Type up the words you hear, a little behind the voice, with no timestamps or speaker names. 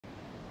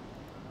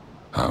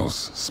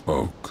House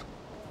spoke,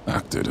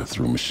 acted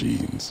through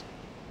machines.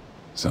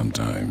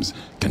 Sometimes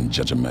can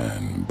judge a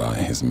man by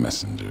his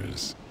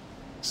messengers.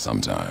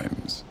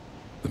 Sometimes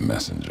the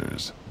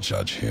messengers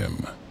judge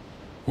him.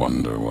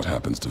 Wonder what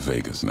happens to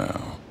Vegas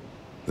now.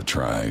 The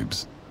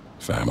tribes,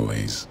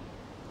 families.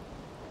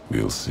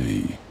 We'll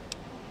see.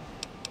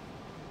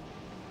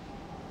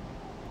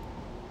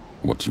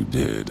 What you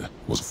did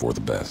was for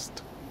the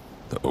best.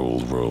 The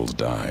old world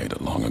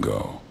died long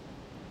ago.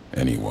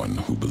 Anyone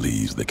who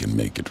believes they can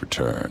make it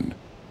return,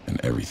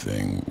 and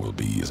everything will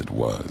be as it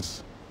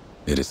was.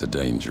 It is a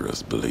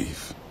dangerous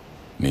belief.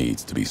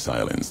 Needs to be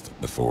silenced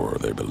before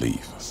their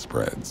belief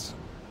spreads.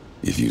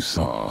 If you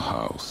saw a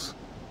house,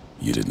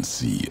 you didn't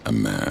see a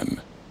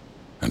man.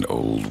 An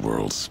old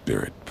world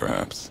spirit,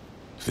 perhaps.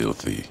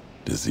 Filthy,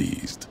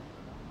 diseased.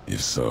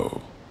 If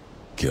so,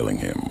 killing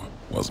him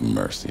was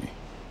mercy,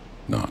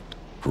 not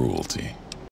cruelty.